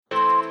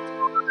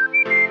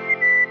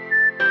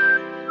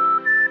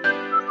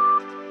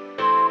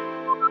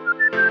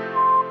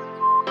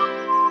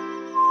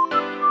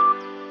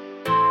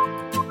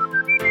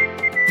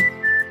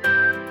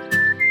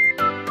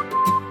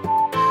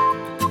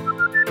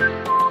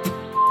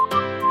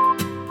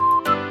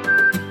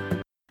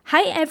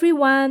Hi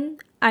everyone,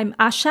 I'm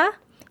Asha,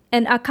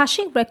 an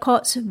Akashic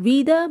Records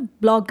reader,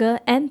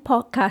 blogger, and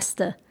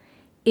podcaster.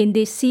 In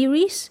this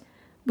series,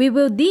 we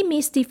will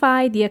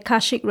demystify the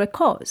Akashic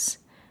Records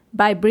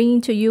by bringing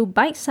to you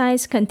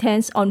bite-sized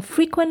contents on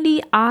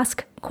frequently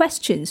asked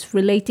questions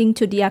relating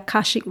to the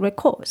Akashic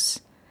Records.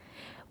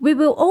 We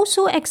will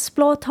also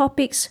explore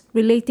topics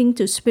relating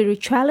to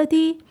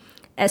spirituality,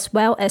 as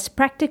well as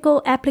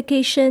practical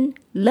application,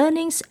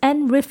 learnings,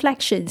 and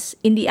reflections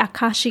in the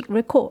Akashic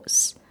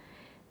Records.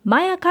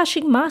 My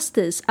Akashic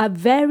Masters are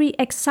very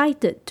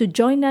excited to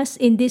join us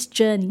in this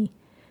journey.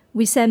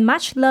 We send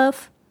much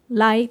love,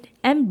 light,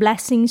 and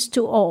blessings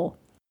to all.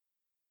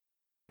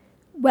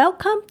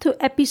 Welcome to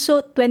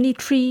episode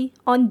 23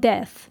 on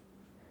death.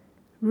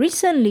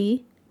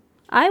 Recently,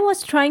 I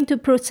was trying to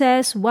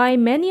process why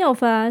many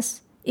of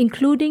us,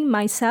 including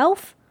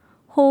myself,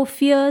 hold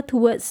fear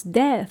towards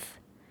death,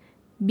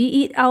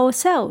 be it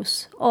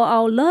ourselves or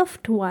our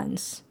loved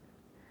ones.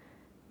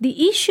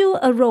 The issue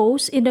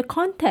arose in the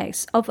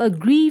context of a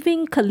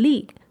grieving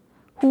colleague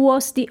who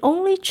was the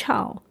only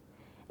child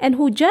and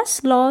who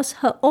just lost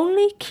her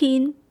only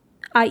kin,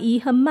 i.e.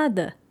 her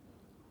mother.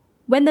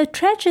 When the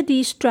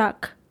tragedy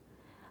struck,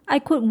 I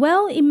could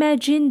well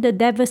imagine the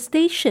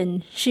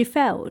devastation she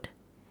felt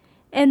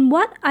and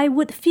what I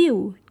would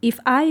feel if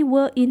I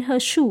were in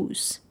her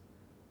shoes.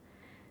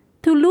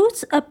 To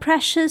lose a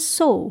precious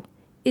soul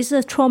is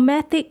a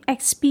traumatic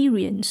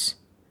experience.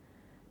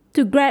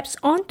 To grasp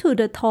onto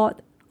the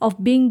thought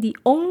of being the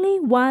only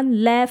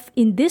one left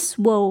in this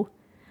world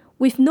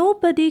with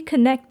nobody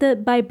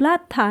connected by blood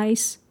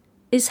ties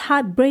is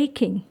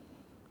heartbreaking.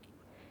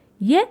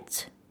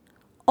 Yet,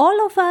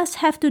 all of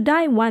us have to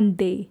die one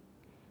day,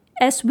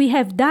 as we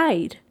have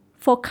died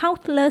for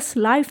countless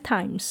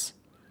lifetimes.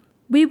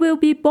 We will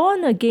be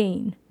born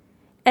again,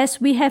 as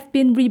we have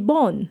been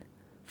reborn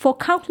for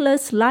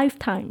countless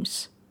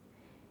lifetimes.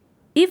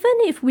 Even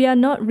if we are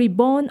not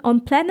reborn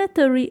on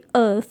planetary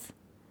Earth,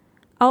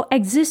 our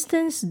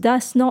existence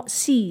does not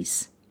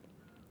cease.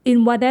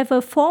 In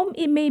whatever form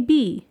it may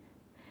be,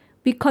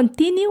 we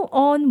continue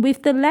on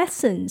with the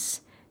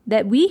lessons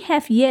that we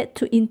have yet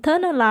to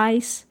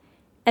internalize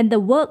and the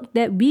work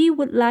that we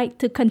would like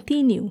to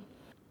continue.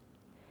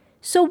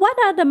 So what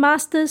are the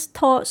Master's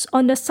thoughts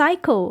on the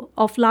cycle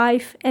of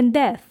life and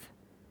death?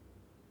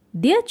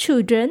 Dear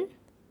children,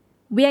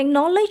 we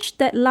acknowledge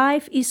that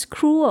life is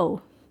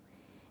cruel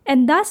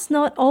and does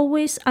not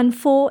always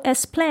unfold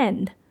as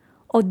planned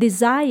or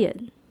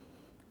desired.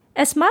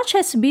 As much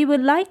as we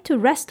would like to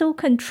wrestle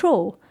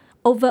control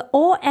over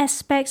all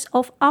aspects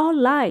of our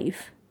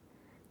life,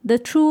 the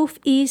truth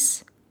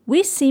is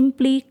we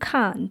simply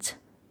can't.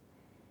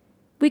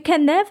 We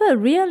can never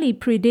really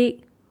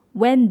predict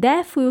when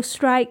death will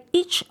strike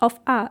each of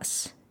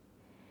us.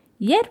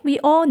 Yet we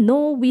all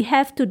know we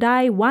have to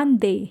die one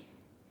day.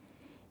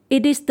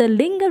 It is the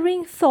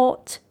lingering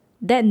thought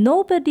that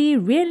nobody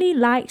really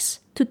likes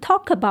to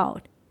talk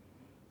about.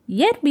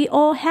 Yet we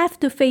all have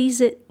to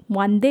face it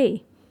one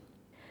day.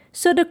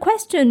 So the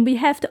question we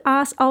have to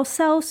ask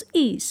ourselves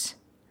is,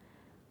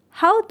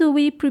 how do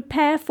we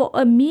prepare for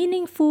a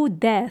meaningful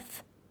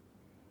death?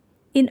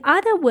 In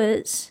other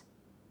words,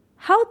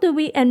 how do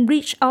we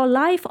enrich our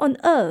life on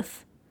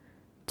earth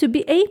to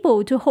be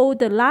able to hold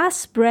the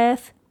last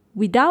breath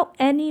without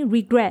any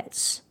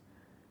regrets,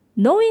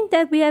 knowing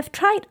that we have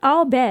tried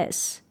our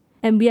best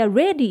and we are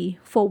ready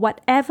for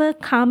whatever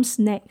comes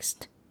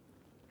next?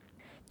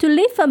 To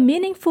live a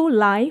meaningful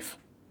life,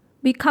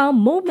 we count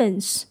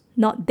moments,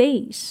 not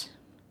days.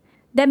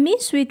 That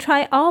means we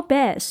try our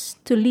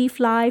best to live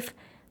life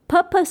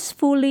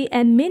purposefully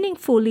and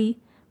meaningfully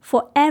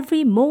for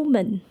every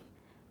moment,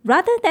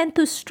 rather than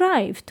to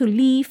strive to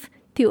live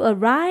till a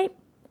ripe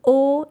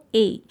old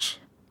age,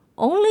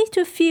 only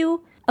to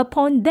feel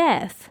upon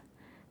death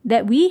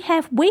that we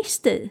have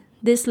wasted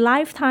this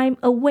lifetime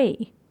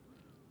away.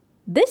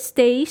 These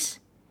days,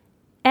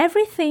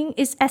 everything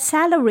is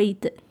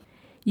accelerated.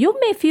 You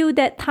may feel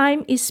that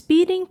time is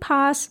speeding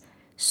past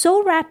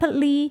so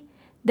rapidly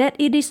that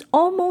it is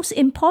almost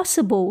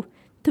impossible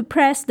to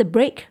press the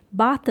brake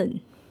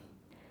button.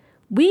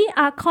 We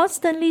are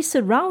constantly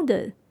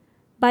surrounded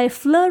by a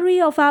flurry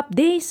of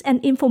updates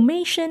and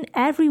information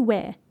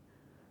everywhere,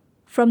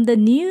 from the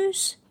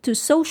news to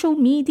social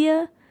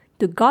media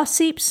to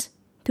gossips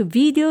to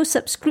video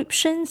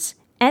subscriptions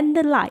and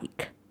the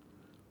like.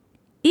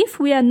 If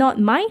we are not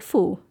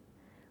mindful,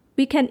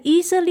 we can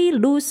easily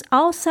lose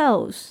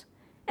ourselves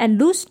and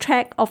lose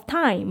track of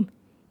time,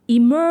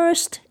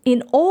 immersed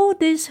in all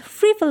these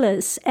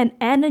frivolous and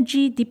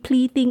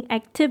energy-depleting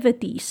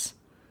activities.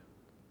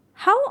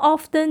 How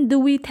often do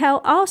we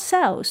tell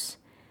ourselves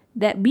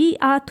that we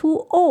are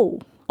too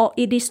old or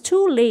it is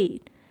too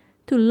late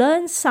to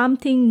learn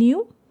something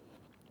new?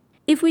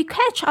 If we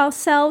catch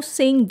ourselves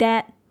saying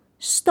that,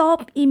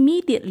 stop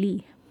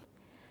immediately.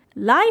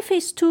 Life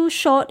is too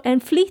short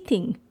and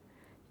fleeting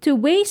to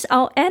waste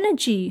our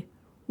energy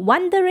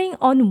wondering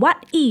on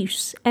what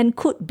ifs and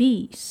could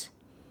be's.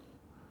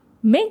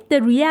 Make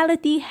the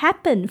reality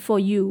happen for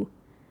you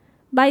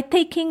by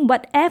taking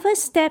whatever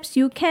steps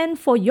you can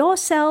for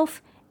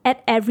yourself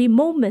at every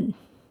moment.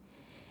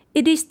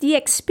 It is the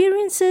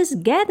experiences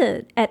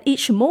gathered at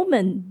each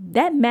moment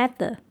that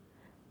matter,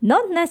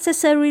 not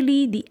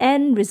necessarily the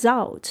end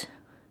result.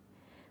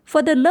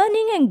 For the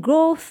learning and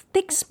growth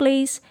takes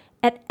place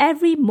at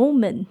every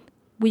moment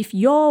with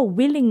your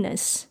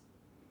willingness.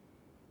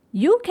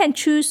 You can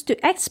choose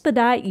to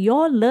expedite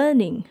your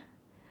learning,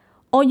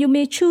 or you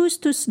may choose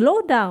to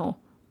slow down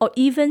or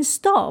even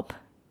stop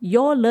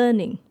your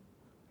learning.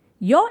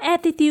 Your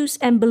attitudes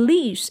and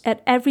beliefs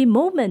at every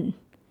moment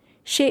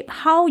shape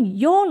how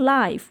your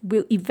life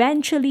will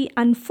eventually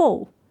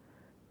unfold,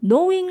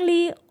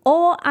 knowingly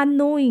or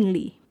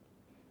unknowingly.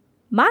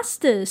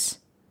 Masters,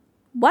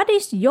 what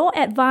is your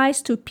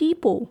advice to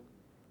people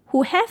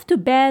who have to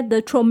bear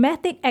the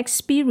traumatic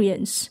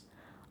experience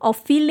of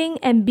feeling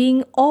and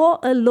being all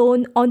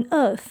alone on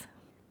earth?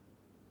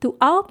 To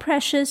our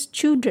precious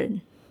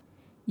children,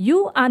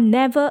 you are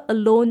never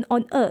alone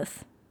on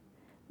earth.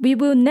 We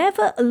will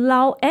never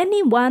allow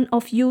any one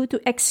of you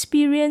to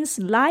experience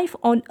life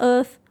on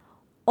earth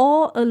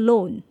all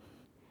alone.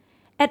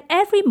 At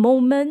every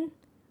moment,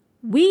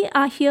 we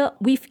are here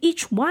with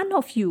each one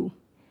of you,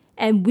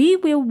 and we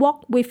will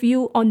walk with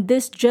you on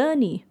this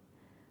journey,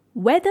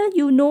 whether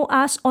you know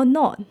us or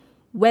not,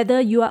 whether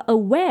you are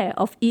aware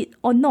of it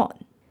or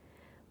not.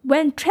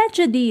 When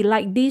tragedy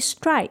like this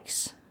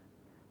strikes,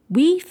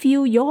 we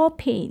feel your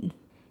pain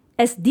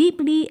as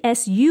deeply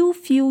as you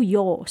feel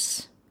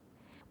yours.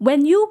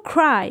 When you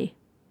cry,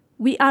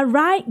 we are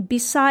right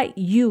beside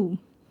you.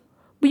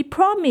 We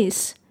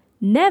promise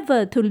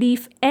never to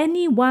leave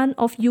any one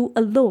of you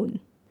alone.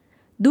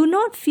 Do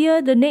not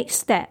fear the next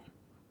step,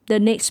 the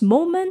next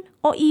moment,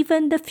 or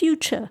even the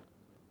future.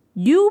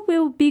 You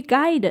will be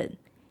guided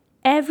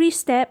every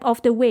step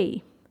of the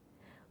way.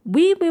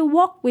 We will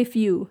walk with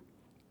you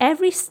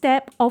every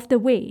step of the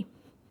way.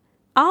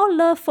 Our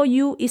love for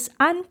you is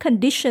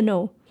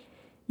unconditional.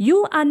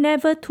 You are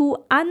never too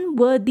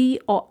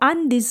unworthy or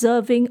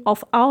undeserving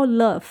of our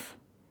love.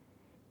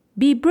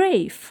 Be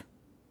brave,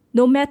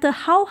 no matter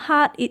how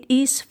hard it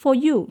is for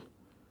you.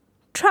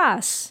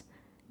 Trust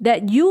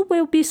that you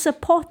will be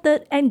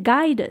supported and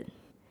guided.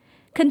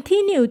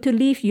 Continue to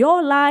live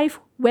your life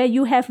where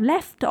you have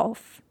left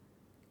off.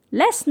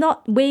 Let's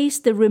not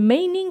waste the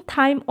remaining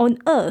time on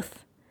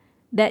earth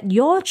that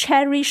your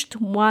cherished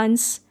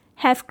ones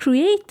have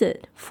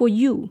created for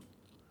you.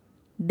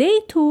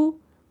 They too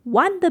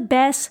want the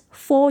best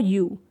for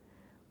you,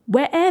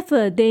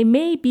 wherever they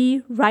may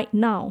be right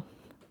now.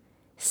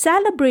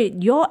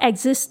 Celebrate your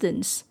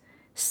existence,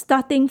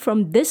 starting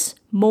from this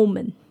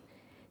moment.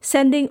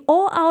 Sending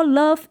all our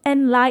love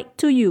and light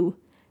to you.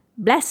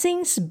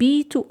 Blessings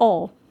be to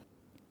all.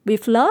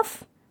 With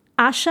love,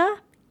 Asha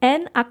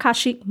and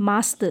Akashic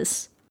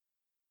Masters.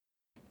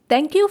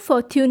 Thank you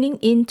for tuning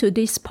in to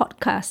this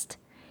podcast.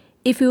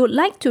 If you would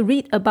like to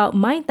read about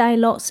my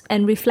dialogues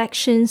and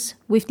reflections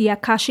with the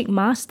Akashic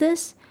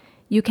Masters,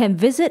 you can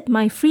visit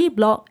my free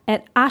blog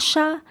at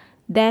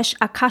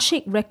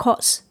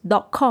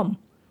asha-akashicrecords.com.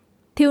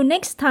 Till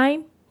next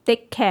time,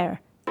 take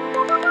care.